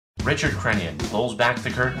Richard Crenian pulls back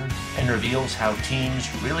the curtain and reveals how teams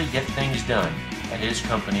really get things done at his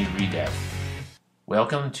company Redev.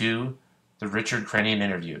 Welcome to the Richard Crenian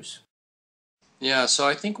Interviews. Yeah, so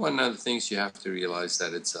I think one of the things you have to realize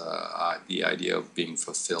that it's the idea of being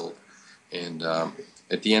fulfilled. And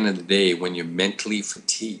at the end of the day, when you're mentally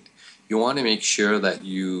fatigued, you want to make sure that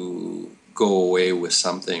you go away with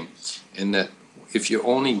something. And that if you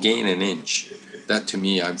only gain an inch, that to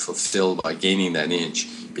me, I'm fulfilled by gaining that inch.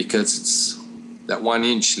 Because it's that 1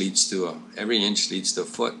 inch leads to every inch leads to a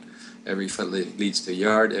foot, every foot leads to a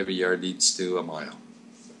yard, every yard leads to a mile.